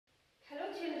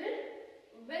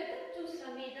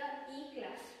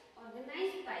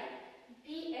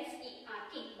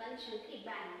Shankri,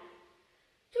 Bangalore.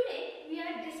 Today we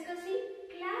are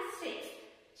discussing class 6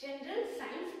 General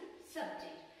Science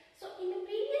subject. So in the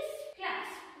previous class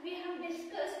we have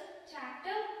discussed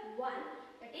chapter 1,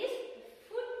 that is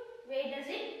food, where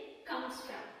does it comes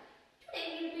from.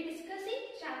 Today we will be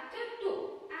discussing chapter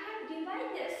 2. I have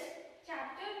divided this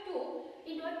chapter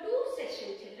 2 into a 2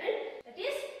 session, children, that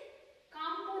is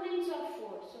components of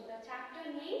food. So the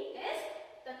chapter name is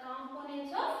the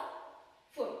components of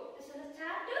food. This is the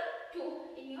chapter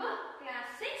 2 in your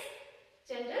class 6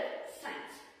 General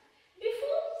Science.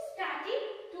 Before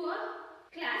starting to a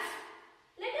class,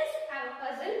 let us have a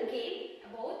puzzle game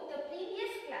about the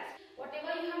previous class.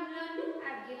 Whatever you have learned, I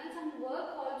have given some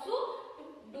work also to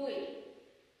do it.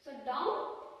 So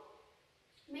down,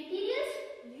 materials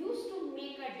used to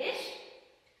make a dish,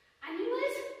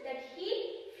 animals that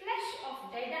eat flesh of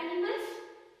dead animals,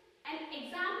 an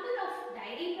example of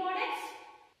dairy products,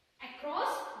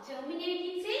 across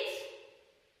germinating seeds,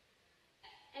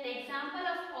 an example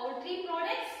of poultry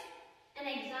products, an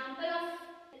example of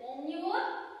omnivore,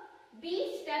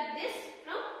 bees that this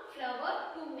from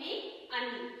flower to make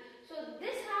honey. So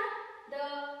these are the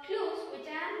clues which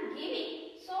I am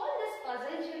giving. Solve this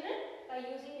puzzle, children, by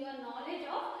using your knowledge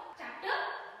of chapter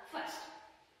first.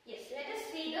 Yes, let us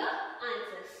see the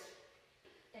answers.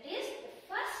 That is, the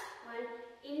first one,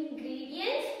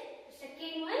 ingredients. The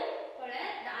second one,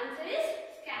 the answer is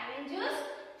scavengers.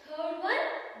 Third one,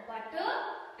 butter.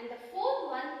 And the fourth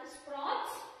one,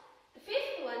 sprouts. The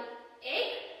fifth one,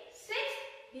 egg. Sixth,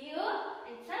 beer.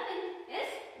 And seventh is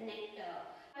nectar.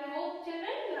 I hope,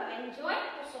 children, you have enjoyed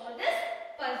to solve this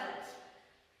puzzles.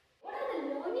 What are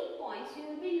the learning points you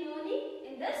will be learning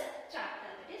in this chapter?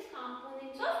 That is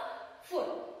components of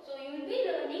food. So you will be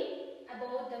learning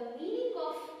about the meaning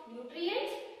of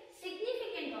nutrients,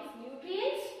 significance of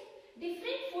nutrients,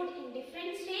 different food in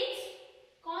different states,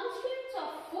 constituents of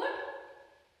food,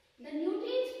 the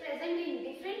nutrients present in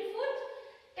different foods,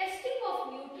 testing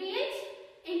of nutrients,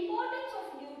 importance of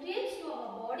nutrients to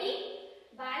our body,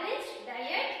 balanced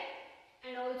diet,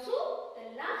 and also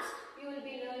the last you will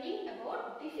be learning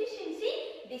about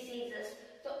deficiency diseases.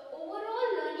 So overall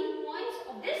learning points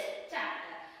of this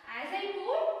chapter. As I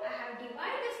told, I have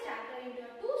divided this chapter into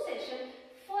a 2 sessions.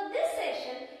 For this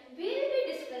session, we will be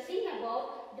discussing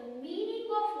about the meaning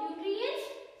of nutrients,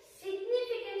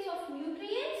 significance of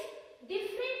nutrients,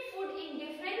 different food in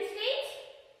different states,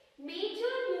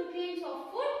 major nutrients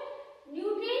of food,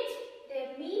 nutrients,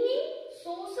 their meaning,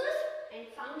 sources and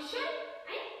function,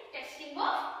 and testing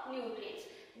of nutrients.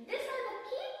 These are the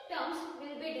key terms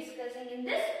we will be discussing in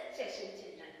this session,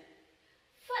 children.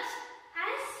 First,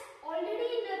 as already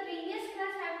in the previous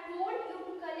class I have told you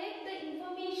to collect the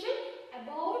information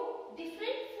about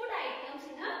different food items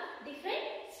in a different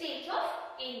states of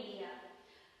India.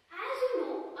 As you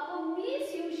know, our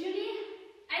meals usually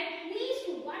at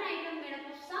least one item made up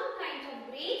of some kinds of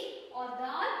grains or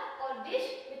dal or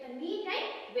dish with a meat and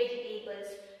vegetables.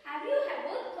 Have you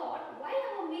ever thought why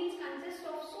our meals consist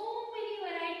of so many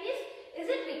varieties? Is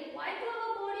it required to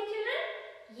our body, children?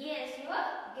 Yes, your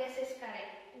guess is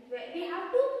correct. We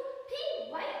have to think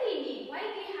why we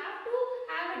have to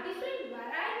have a different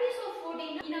varieties of food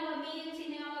in our meals,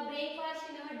 in our breakfast,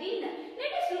 in our dinner.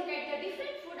 Let us look at the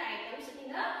different food items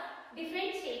in the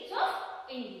different states of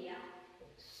India.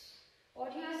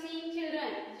 What you are seeing,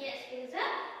 children? Yes, there is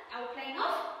an outline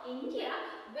of India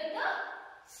with the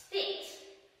states.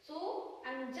 So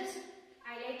I am just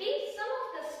highlighting some of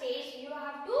the states. You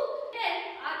have to tell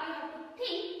or you have to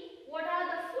think what are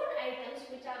the food items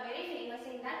which are very famous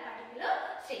in that particular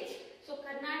states. So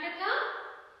Karnataka,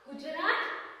 Gujarat,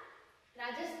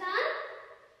 Rajasthan,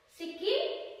 Sikkim,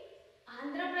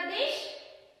 Andhra Pradesh,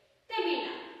 Tamil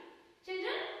Nadu.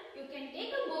 Children, you can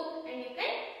take a book and you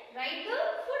can write the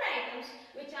food items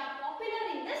which are popular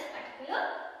in this particular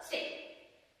state.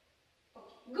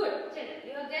 Okay, good, children.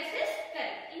 Your guess is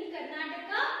correct. In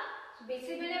Karnataka,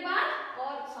 Bisibelebad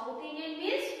or South Indian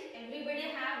meals,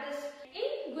 everybody have this.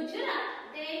 In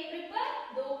Gujarat, they prepare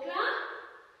dokla.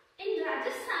 In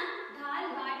Rajasthan,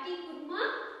 dal bati kurma.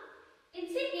 In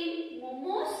Sikkim,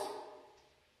 momos.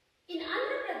 In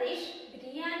Andhra Pradesh,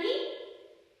 biryani.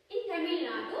 In Tamil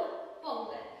Nadu,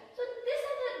 pongal. So these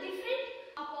are the different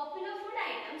popular food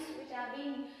items which are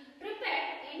being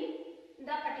prepared in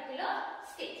the particular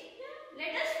state.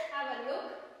 Let us have a look.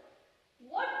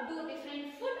 What do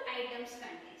different food items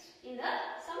contain in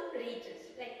some regions?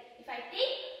 Like if I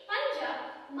take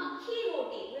Punjab, makhi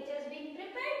roti, which has been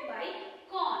prepared by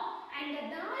corn, and the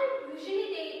dal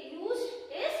usually they used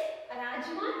is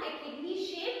rajma, a kidney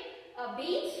shaped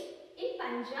beans in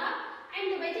Punjab,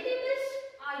 and the vegetables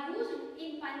are used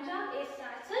in Punjab is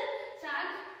sarson, sag,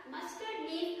 mustard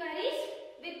leaf curries.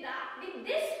 With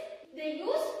this, they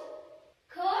use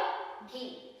curd,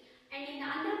 ghee. And in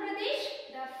Andhra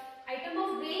Pradesh, the item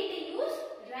of grain they use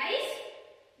rice.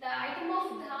 The item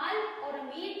of dal or a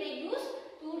meat they use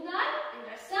tur dal and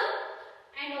rasam.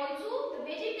 And also the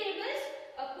vegetables,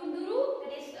 kunduru,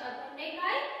 that is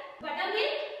tondekai,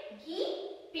 buttermilk, ghee,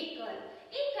 pickle.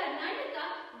 In Karnataka,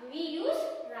 we use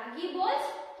ragi balls,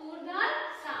 tur dal,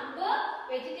 sambar,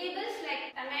 vegetables like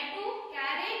tomato,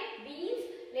 carrot, beans,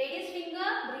 lady's finger,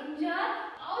 brinjal.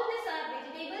 All these are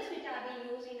vegetables which are being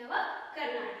used in our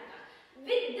Karnataka.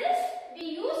 With this,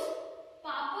 we use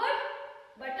papad,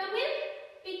 buttermilk,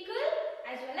 pickle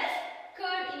as well as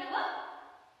curd in our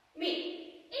meal.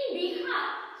 In Bihar,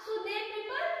 so they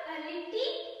prepare a litti,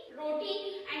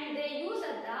 roti, and they use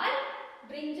a dal,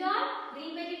 brinjal,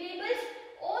 green vegetables.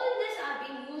 All this are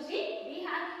being used in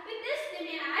Bihar. With this, they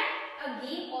may add a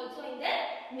ghee also in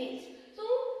their meals. So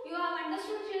you have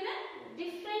understood, children,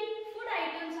 different food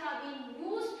items are being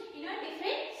used in a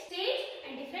different states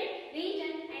and different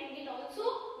region, and it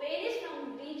also varies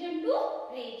from region to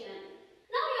region.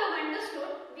 Now you have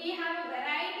understood we have a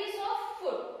varieties of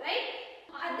food, right?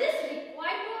 Are this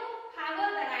required to have a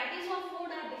varieties of food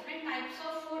or different types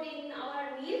of food in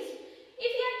our meals?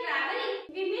 If we are traveling,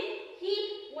 we may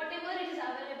eat whatever it is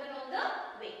available on the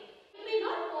way. It may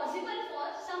not possible for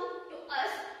some to us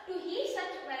to eat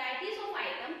such varieties of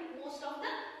items most of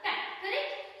the time,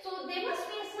 correct? So there must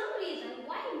be some reason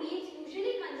why meals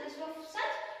usually consist of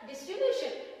such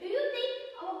distribution. Do you think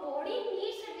our body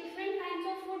needs a different kinds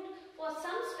of food for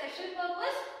some special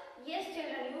purpose? Yes,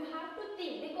 children, you have to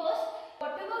think, because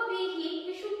whatever we eat,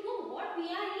 we should know what we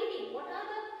are eating, what are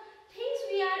the things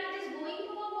it is going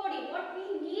to our body, what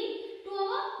we need to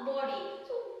our body.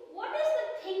 So what is the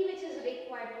thing which is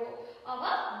required to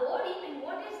our body and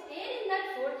what is there in that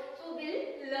food? So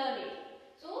we'll learn it.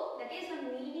 So that is the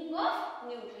meaning of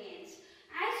nutrients.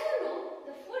 As you know,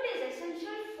 the food is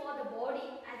essential for the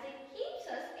body as it keeps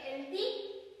us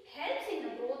healthy, helps in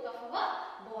the growth of our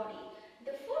body.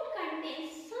 The food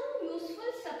contains some useful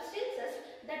substances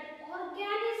that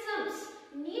organisms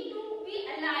need to be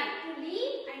alive to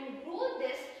live and grow.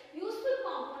 This useful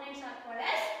components are called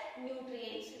as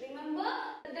nutrients. Remember,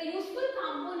 the useful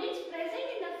components present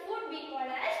in the food we call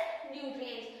as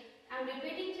nutrients. I am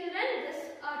repeating, children, this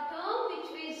is a term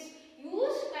which is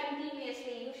used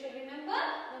continuously. You should remember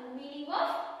the meaning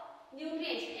of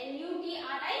nutrients.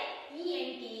 N-U-T-R-I-E-N-T-S.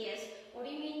 What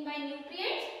do you mean by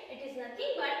nutrients? It is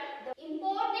nothing but the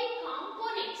important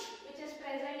components which is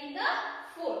present in the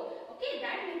food. Okay,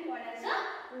 that we call as a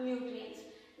nutrients.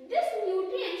 This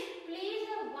nutrients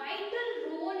plays a vital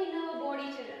role in our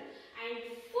body, children. And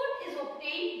food is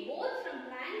obtained both from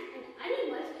plants and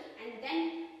animals and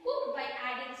then cooked by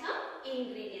adding some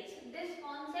ingredients. This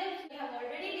concept we have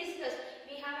already discussed.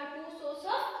 We have two sources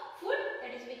of food,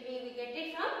 that is which we get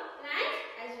it from plants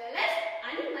as well as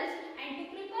animals, and to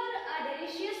prepare a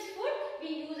delicious food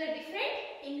we use a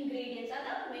different ingredients, are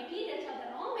the materials or the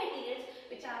raw materials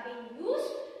which are being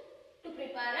used to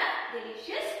prepare a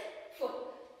delicious food.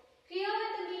 Clear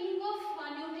with the meaning of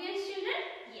nutrients, children?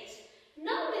 Yes.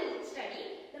 Now we will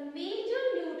study the major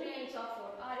nutrients of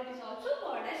food, or it is also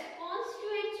called as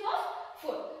constituents of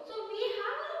food. So we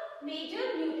have major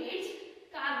nutrients: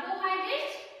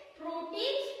 carbohydrates,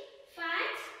 proteins,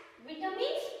 fats,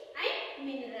 vitamins and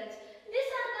minerals.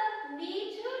 These are the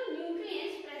major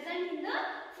nutrients present in the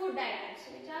food items.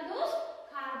 Which are those?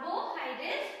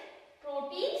 Carbohydrates,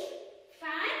 proteins,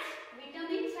 fats,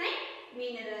 vitamins and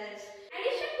minerals. In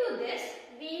addition to this,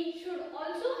 we should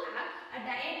also have a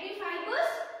dietary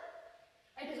fibers.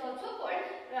 It is also called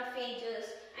roughages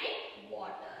and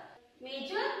water.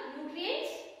 Major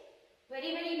nutrients,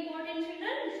 very important,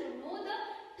 children. You should know the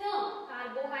term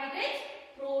carbohydrates,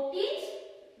 proteins,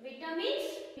 vitamins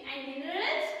and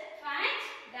minerals, fats,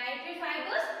 dietary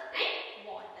fibers and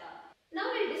water. Now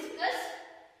we will discuss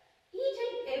each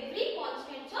and every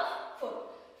constituents of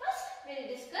food. First, we will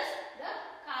discuss the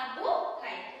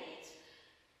carbohydrates.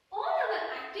 All our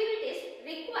activities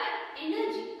require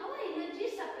energy. Our energy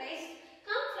supplies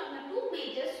come from the two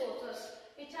major sources.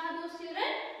 Which are those,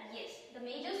 children? Yes, the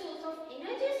major source of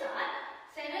energies are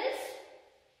cereals,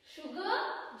 sugar,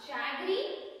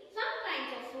 jaggery, some kinds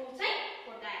of fruits and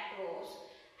potatoes.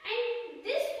 And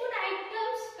these food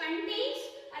items contains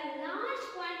a large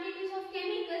quantities of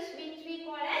chemicals which we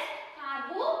call as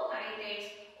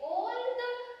carbohydrates. All the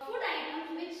food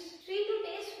items which sweet to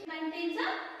taste contains a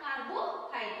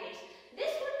carbohydrates.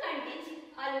 This food contains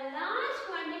a large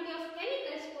quantity of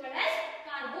chemicals called as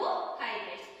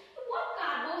carbohydrates. What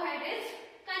carbohydrates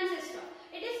consist of?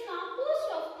 It is composed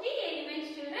of three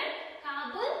elements, children: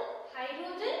 carbon,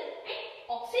 hydrogen and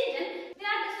oxygen.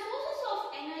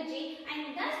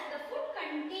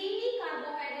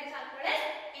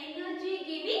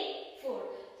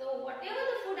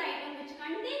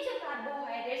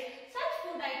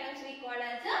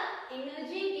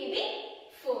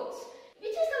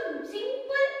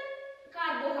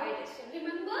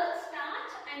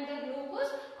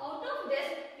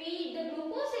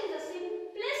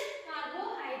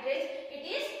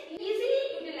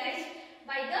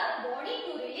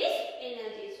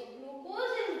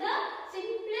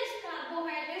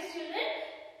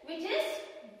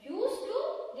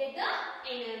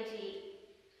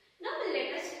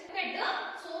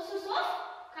 sources of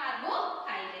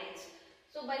carbohydrates.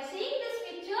 So by seeing this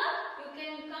picture, you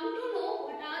can come to know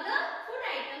what are the food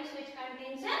items which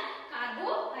contains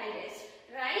carbohydrates.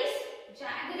 Rice,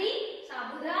 jaggery,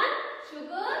 sabudan,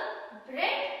 sugar,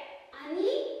 bread,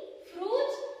 honey,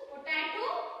 fruits, potato,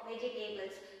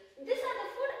 vegetables. These are the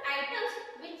food items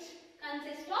which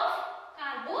consist of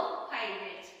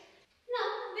carbohydrates. Now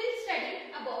we'll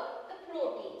study about the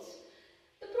proteins.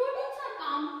 The proteins are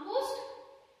composed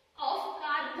of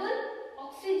carbon,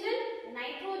 oxygen,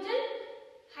 nitrogen,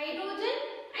 hydrogen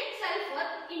and sulfur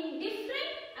in different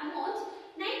amounts.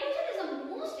 Nitrogen is the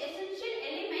most essential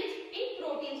element in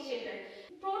proteins, children.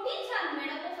 Proteins are made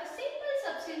up of a simple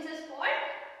substances called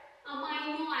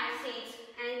amino acids,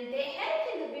 and they help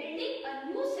in the building a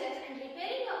new cells and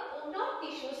repairing our worn out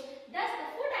tissues. Thus, the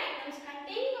food items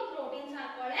containing the proteins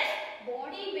are called as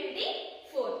body building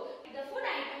food. The food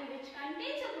item which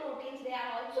contains the proteins, they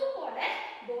are also called as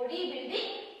body building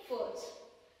foods.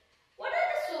 What are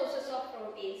the sources of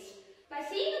proteins? By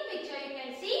seeing the picture, you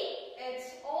can see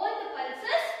it's all the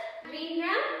pulses: green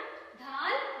gram,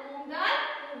 dal, moong dal,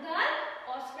 urd dal,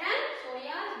 horse gram,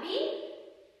 soya bean,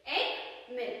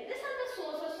 egg, milk. These are the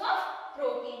sources of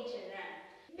protein, children.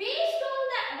 Based on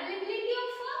the availability of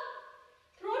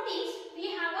proteins,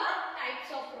 we have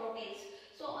types of proteins.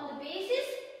 So on the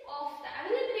basis of the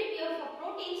availability of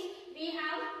proteins, we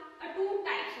have two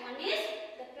types. One is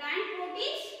the plant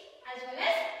proteins as well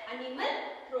as animal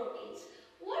proteins.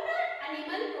 What are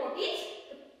animal proteins?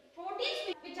 The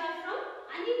proteins which are from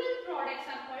animal products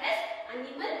are called as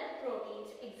animal proteins.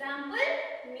 Example: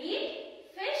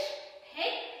 meat, fish,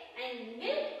 egg and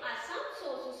milk are some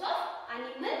sources of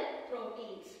animal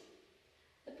proteins.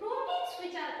 The proteins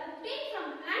which are obtained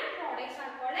from plant products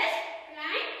are called as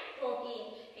plant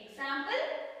protein. Example: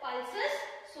 pulses,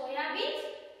 soya beans,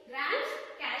 grams,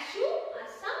 cashew are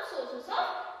some sources of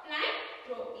plant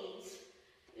proteins.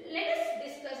 Let us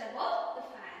discuss about the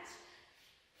fats.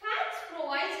 Fats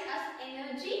provides us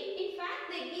energy. In fact,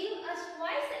 they give us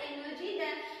twice the energy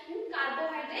that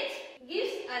carbohydrates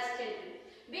gives us, children.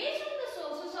 Based on the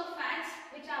sources of fats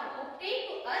which are obtained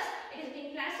to us, it has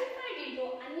been classified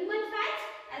into animal fats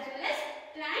as well as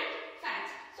plant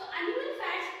fats. So animal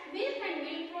fats, milk and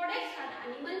milk products are the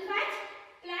animal fats.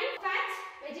 Plant fats,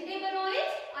 vegetable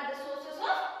oils are the sources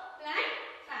of plant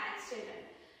fats, children.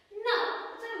 Now,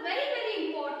 it's a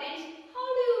very important. How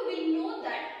do we know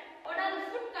that what are the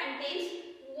food contains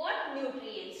what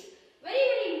nutrients?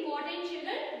 Very important,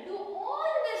 children. Do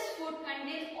all this food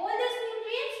contains all these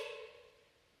nutrients?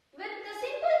 With the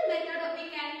simple method, we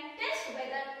can test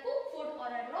whether cooked food or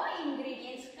a raw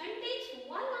ingredients contains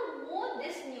one or more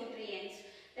these nutrients.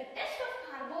 The test of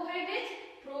carbohydrates,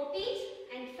 proteins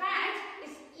and fats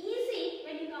is easy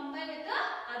when you compare with the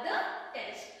other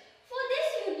tests. For this,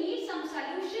 you need some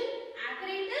solution,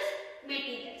 apparatus,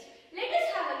 materials. Let us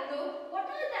have a look what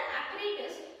are the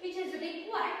apparatus which is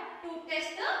required to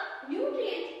test the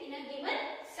nutrients in a given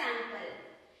sample.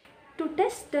 To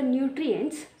test the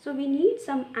nutrients, so we need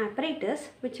some apparatus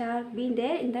which are being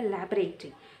there in the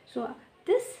laboratory. So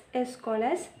this is called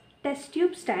as test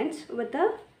tube stands with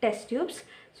the test tubes.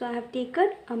 So I have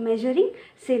taken a measuring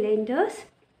cylinders,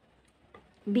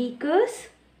 beakers,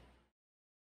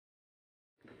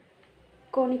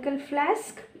 conical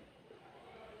flask,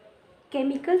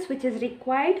 chemicals which is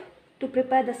required to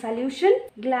prepare the solution,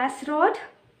 glass rod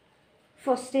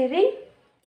for stirring,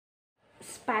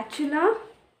 spatula,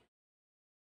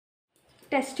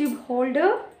 test tube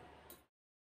holder,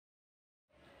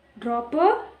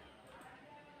 dropper,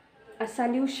 a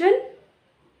solution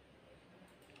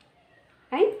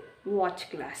and watch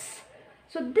glass.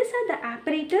 So these are the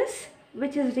apparatus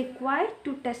which is required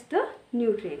to test the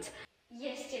nutrients.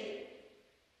 Yes, children.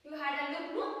 You had a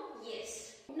look, no?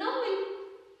 Yes. Now we'll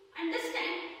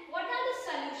understand what are the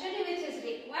solution which is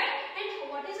required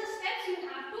and what is the steps you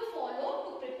have to follow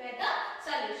to prepare the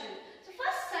solution. So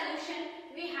first solution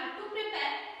we have to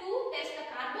prepare to test the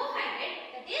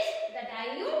carbohydrate, that is the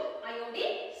dilute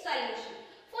iodine solution.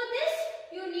 For this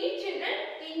you need, children,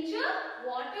 tincture,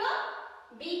 water,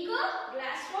 beaker,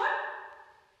 glass rod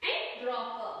and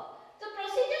dropper. The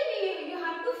procedure you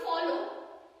have to follow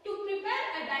to prepare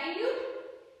a dilute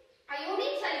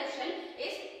iodine solution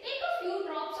is take a few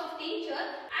drops of tincture,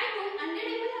 add to 100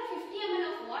 ml or 50 ml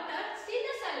of water, stir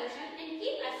the solution and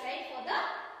keep aside for the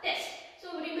test.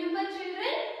 So remember,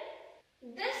 children,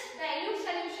 this dilute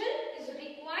solution is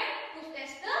required to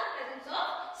test the presence of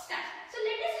starch. So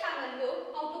let us have a look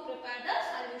how to prepare the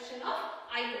solution of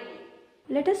iodine.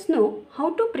 Let us know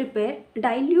how to prepare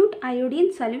dilute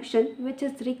iodine solution which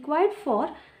is required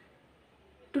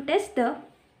to test the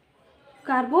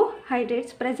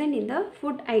carbohydrates present in the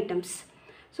food items.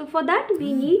 So for that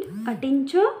we need a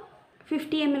tincture,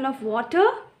 50 ml of water,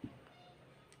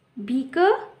 beaker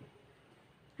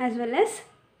as well as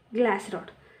glass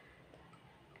rod.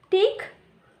 Take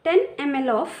 10 ml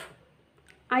of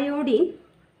iodine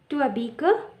to a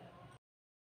beaker.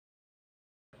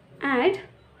 Add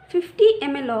 50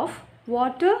 ml of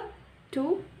water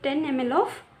to 10 ml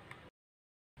of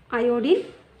iodine.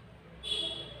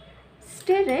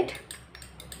 Stir it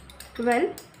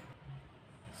well.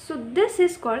 So this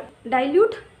is called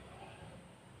dilute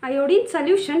iodine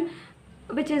solution,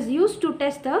 which is used to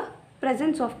test the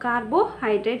presence of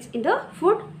carbohydrates in the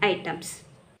food items.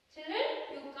 Children,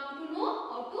 you come to know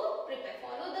how to prepare.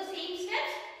 Follow the same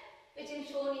steps which is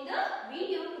shown in the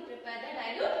video to prepare the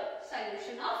dilute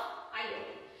solution of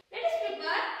iodine. Let us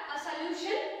prepare a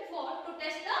solution to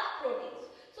test the proteins.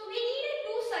 So we need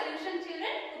two solutions,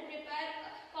 children, to prepare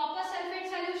copper sulfate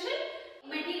solution.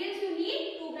 Materials you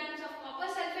need: 2 grams of copper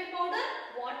sulfate powder,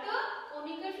 water,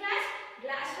 conical flask,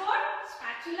 glass rod,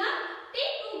 spatula.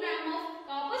 Take 2 grams of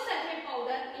copper sulfate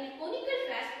powder in a conical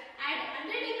flask. Add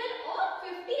 100 ml or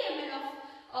 50 ml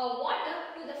of water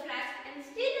to the flask and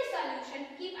stir the solution.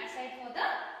 Keep aside for the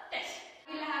test.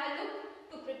 We will have a look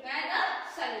to prepare the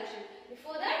solution.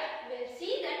 Before that, we will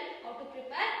see that how to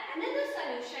prepare another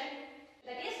solution,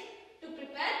 that is to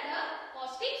prepare the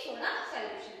caustic soda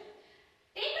solution.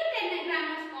 Take a 10 gram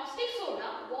of caustic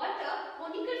soda, water,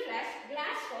 conical flask,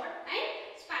 glass rod and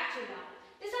spatula.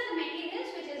 These are the materials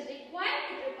which is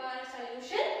required to prepare a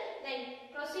solution. Then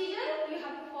procedure you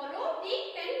have to follow.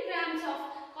 Take 10 grams of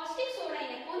caustic soda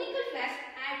in a conical flask,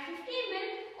 add 50 ml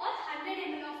or 100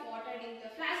 ml of water in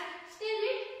the flask, stir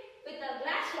it with a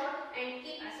glass rod and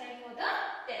keep aside for the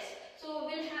test. So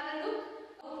we'll have a look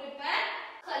to prepare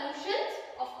solutions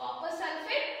of copper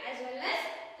sulfate as well as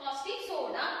caustic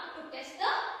soda to test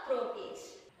the proteins.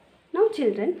 Now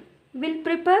children, we'll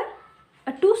prepare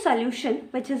a two solution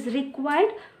which is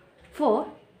required for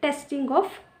testing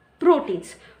of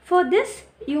proteins. For this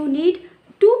you need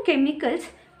two chemicals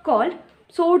called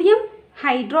sodium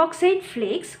hydroxide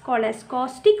flakes called as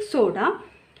caustic soda,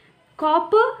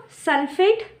 copper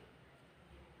sulfate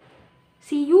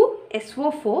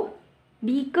CuSO4,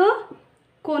 beaker,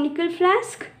 conical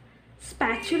flask,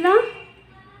 spatula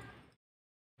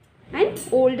and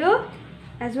holder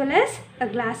as well as a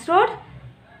glass rod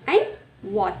and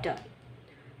water.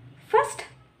 First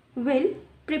we'll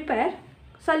prepare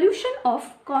solution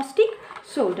of caustic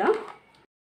soda.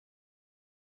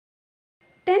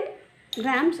 10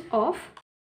 grams of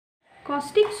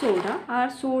caustic soda or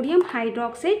sodium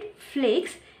hydroxide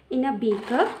flakes in a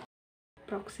beaker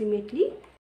approximately.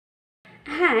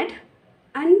 Add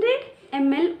 100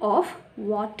 ml of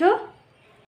water.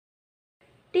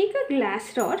 Take a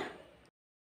glass rod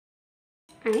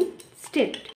and stir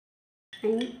it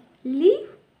and leave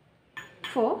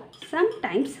for some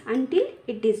times until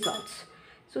it dissolves.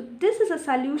 So this is a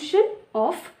solution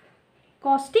of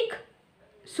caustic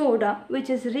soda which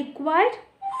is required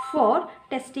for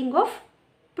testing of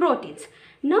proteins.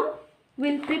 Now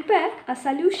we'll prepare a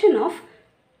solution of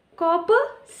copper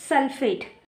sulfate.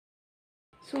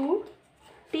 So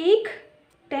take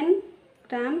 10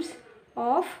 grams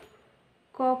of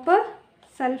copper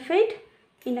sulfate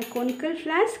in a conical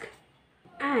flask.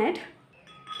 Add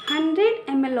 100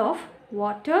 ml of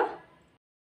water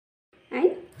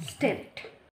and stir it.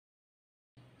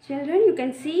 Children, you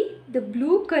can see the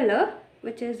blue color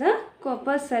which is a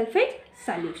copper sulfate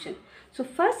solution. So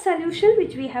first solution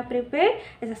which we have prepared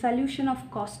is a solution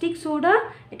of caustic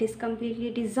soda. It is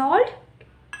completely dissolved.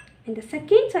 And the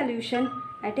second solution,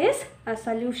 it is a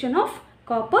solution of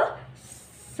copper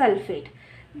sulfate.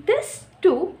 These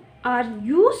two are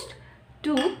used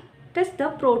to test the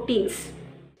proteins.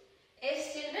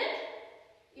 Yes children,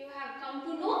 you have come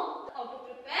to know how to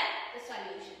prepare the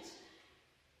solutions.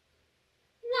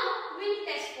 Now we will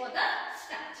test for the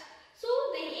starch. So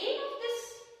the aim of this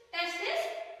test is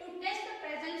to test the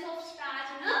presence of starch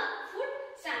in a food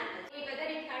sample, whether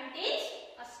it contains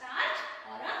a starch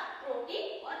or a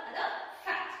protein or other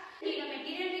fats. The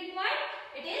material required,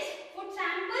 it is food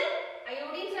sample,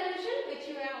 iodine solution which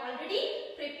you have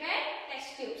already prepared,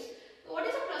 test tubes. So what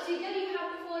is the procedure you have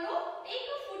to follow? Take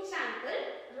a food sample,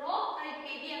 raw or it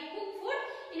may be a cooked food,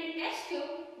 in a test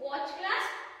tube, watch class,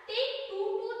 take 2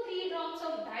 to 3 drops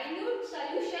of dilute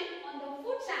solution on the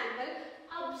food sample,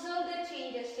 observe the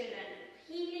changes children.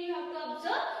 Keenly you have to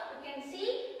observe, you can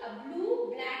see a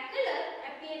blue black color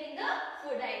appear in the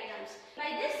food items.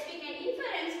 By this we can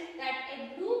inference that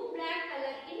a blue black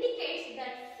color indicates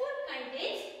that food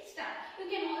contains starch. You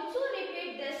can also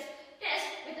repeat this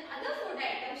test with other food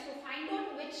items to find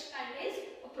out which contains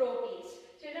proteins.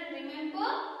 Children, remember,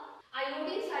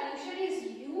 iodine solution is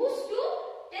used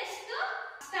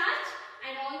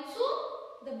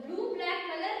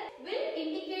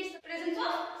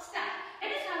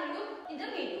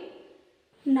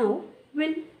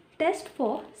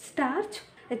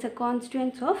it's a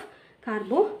constituents of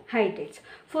carbohydrates.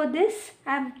 For this,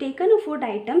 I have taken food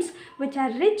items which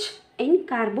are rich in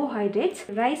carbohydrates: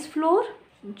 rice flour,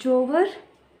 jowar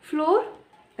flour,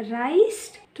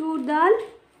 rice, tur dal,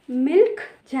 milk,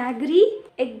 jaggery,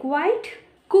 egg white,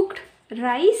 cooked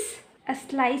rice, a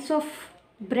slice of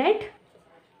bread,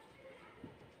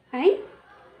 and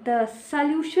the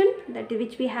solution that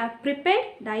which we have prepared,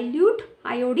 dilute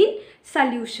iodine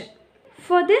solution.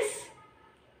 For this,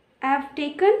 I have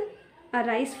taken a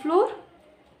rice flour,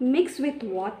 mix with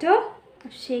water,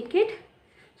 shake it.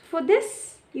 For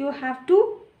this, you have to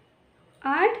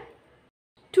add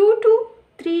 2 to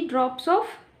 3 drops of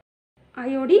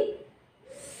iodine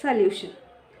solution.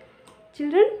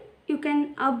 Children, you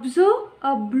can observe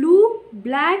a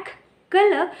blue-black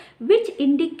color which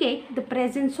indicate the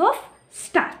presence of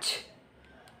starch.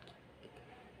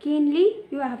 Keenly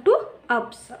you have to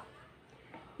observe.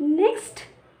 Next,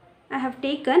 I have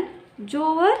taken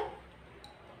jowar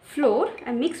flour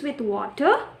and mix with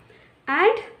water,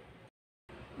 add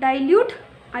dilute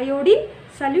iodine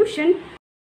solution.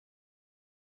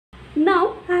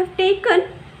 Now I have taken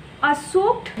a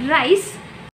soaked rice,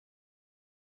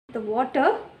 the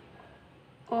water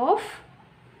of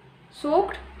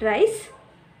soaked rice,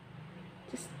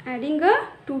 just adding a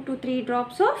 2 to 3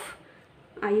 drops of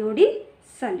iodine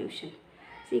solution.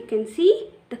 So you can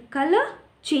see the color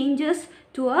changes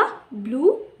to a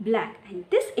blue-black, and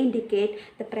this indicates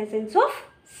the presence of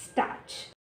starch.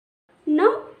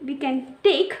 Now we can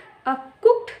take a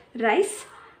cooked rice.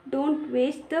 Don't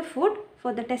waste the food.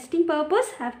 For the testing purpose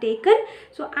I have taken.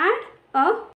 So add a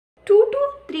 2 to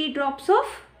 3 drops of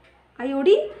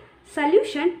iodine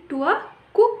solution to a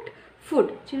cooked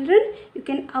food. Children, you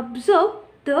can observe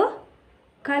the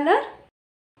color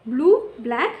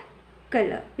blue-black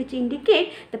color which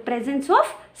indicate the presence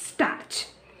of starch.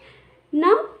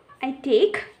 Now I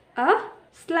take a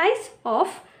slice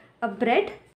of a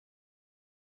bread.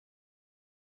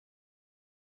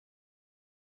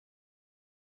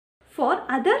 For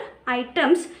other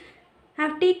items, I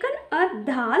have taken a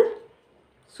dal,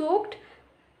 soaked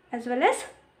as well as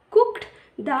cooked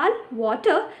dal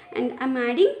water, and I am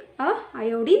adding a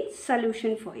iodine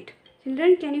solution for it.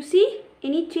 Children, can you see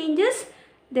any changes?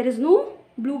 There is no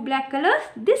blue-black color.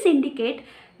 This indicates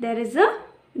there is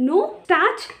no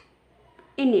starch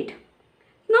in it.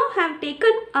 Now I have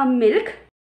taken a milk.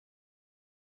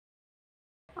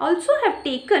 Also have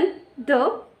taken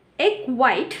the egg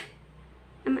white.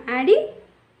 I am adding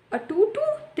a 2 to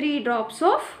 3 drops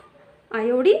of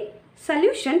iodine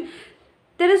solution.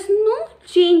 There is no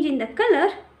change in the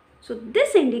color, so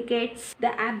this indicates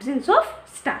the absence of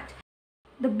starch.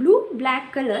 The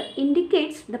blue-black color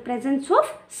indicates the presence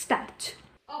of starch.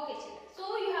 Okay, children.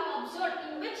 So you have observed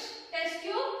in which test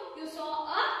tube you saw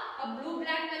a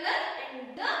blue-black color,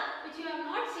 and the which you have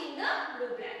not seen the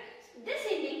blue-black. This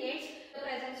indicates the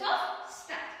presence of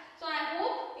starch. So I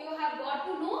hope you have got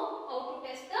to know how to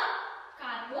test the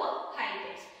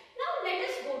carbohydrates. Now let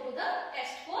us go to the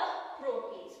test for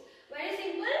proteins. Very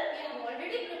simple. We have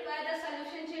already prepared the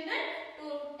solution, children.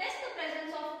 To test the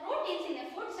presence of proteins in a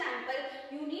food sample,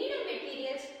 you need a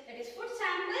materials, that is food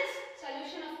samples,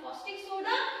 solution of caustic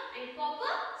soda and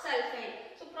copper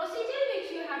sulfate. So procedure which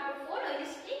you have to follow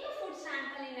is take a food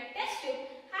sample in a test tube,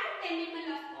 add 10 ml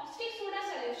of caustic soda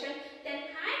solution,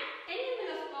 then add 10 ml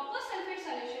of copper sulfate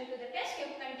solution to the test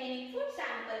tube containing food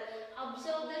sample.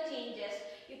 Observe the changes.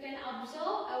 You can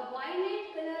observe a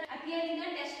violet color appear in the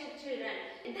test tube, children.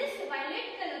 This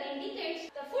violet color indicates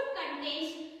the food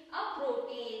contains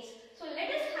proteins. So let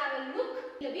us have a look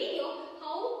in the video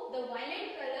how the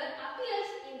violet color appears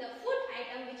in the food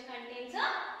item which contains a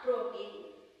protein.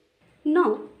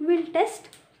 Now we will test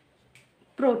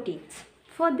proteins.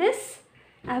 For this,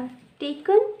 I have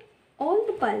taken all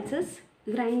the pulses,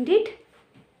 grind it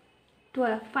to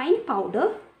a fine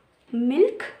powder,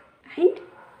 milk and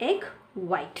egg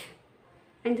white,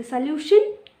 and the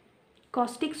solution,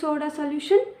 caustic soda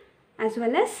solution as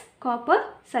well as copper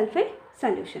sulfate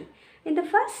solution. In the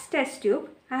first test tube,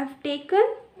 I have taken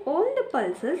all the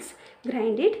pulses,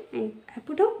 grind it, and I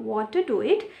put a water to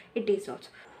it. It dissolves.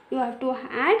 You have to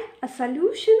add a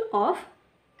solution of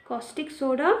caustic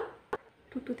soda,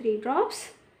 2 to 3 drops,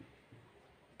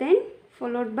 then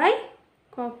followed by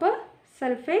copper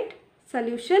sulfate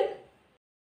solution.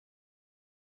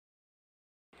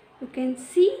 You can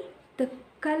see the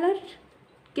color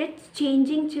gets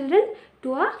changing, children,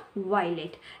 to a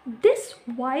violet. This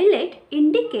violet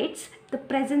indicates the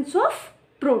presence of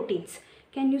proteins.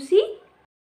 Can you see?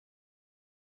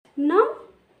 Now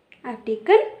I have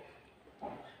taken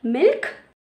milk.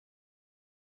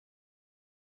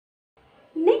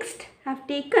 Next I have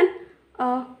taken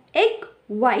a egg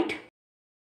white.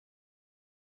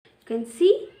 You can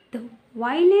see the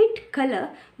violet color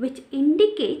which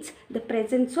indicates the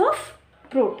presence of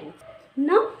protein.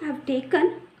 Now I have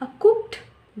taken a cooked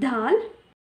dal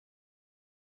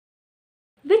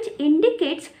which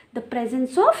indicates the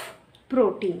presence of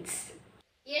proteins.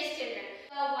 Yes, children.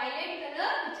 The violet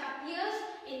color which appears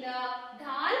in the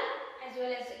dal as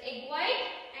well as egg white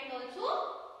and also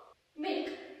milk.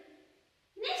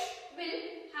 Next, we'll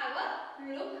have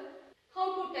a look how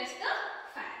to test the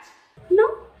fats. Now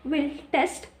we'll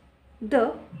test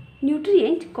the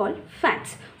nutrient called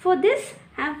fats. For this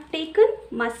I have taken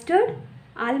mustard,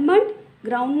 almond,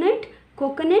 groundnut,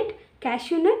 coconut,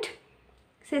 cashew nut,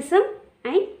 sesame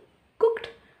and cooked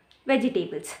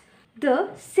vegetables. The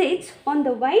sits on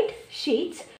the white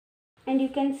sheets and you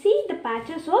can see the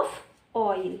patches of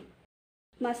oil.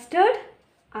 Mustard,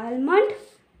 almond,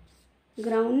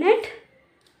 groundnut,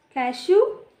 cashew,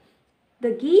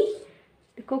 the ghee,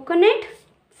 the coconut,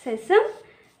 sesame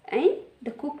and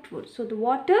the cooked food. So the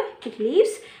water it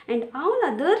leaves and all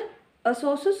other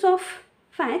sources of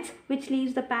fats which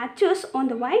leaves the patches on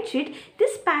the white sheet.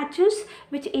 This patches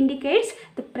which indicates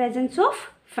the presence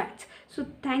of fats. So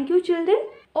thank you children.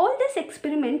 All this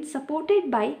experiment supported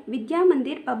by Vidya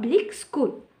Mandir Public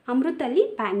School,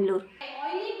 Amrutalli, Bangalore.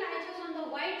 Oily patches on the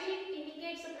white sheet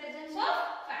indicates the presence of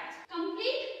fats.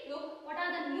 Complete look what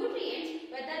are the nutrients,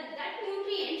 whether that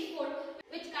nutrients food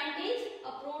which contains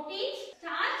a protein,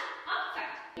 starch or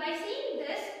fat. By seeing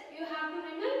this, you have to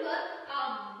remember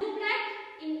blue-black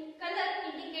in color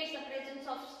indicates the presence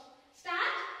of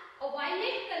starch, a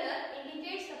violet color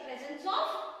indicates the presence of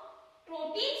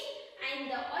proteins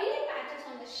and the oily patches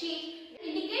on the sheet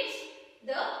indicates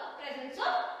the presence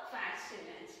of fats,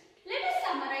 children. Let us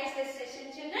summarize this session,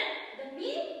 children. The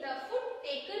meal, the food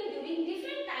taken during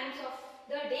different times of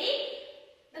the day.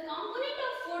 The component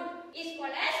of food is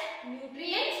called as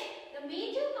nutrients. The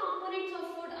major components of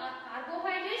food are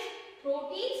carbohydrates,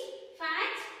 proteins,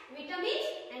 fats, vitamins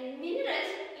and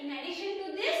minerals. In addition to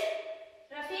this,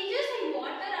 roughages and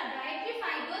water or dietary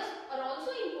fibers are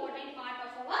also important part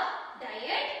of our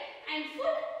diet. And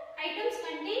food items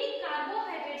containing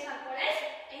carbohydrates are called as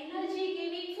energy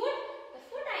giving food. The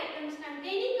food items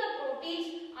containing the proteins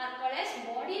are called as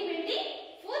body building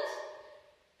foods.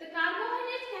 The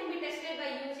carbohydrates can be tested by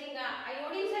using a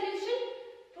iodine solution.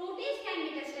 Proteins can be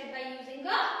tested by using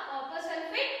a copper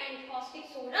sulfate and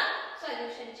caustic soda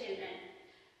solution, children.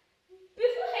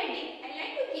 Before ending, I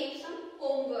like to give some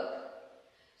homework.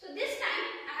 So this time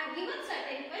I have given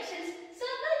certain questions.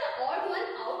 Circle the odd one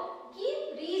out.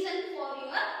 Give reason for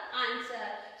your answer.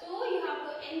 So you have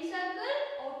to encircle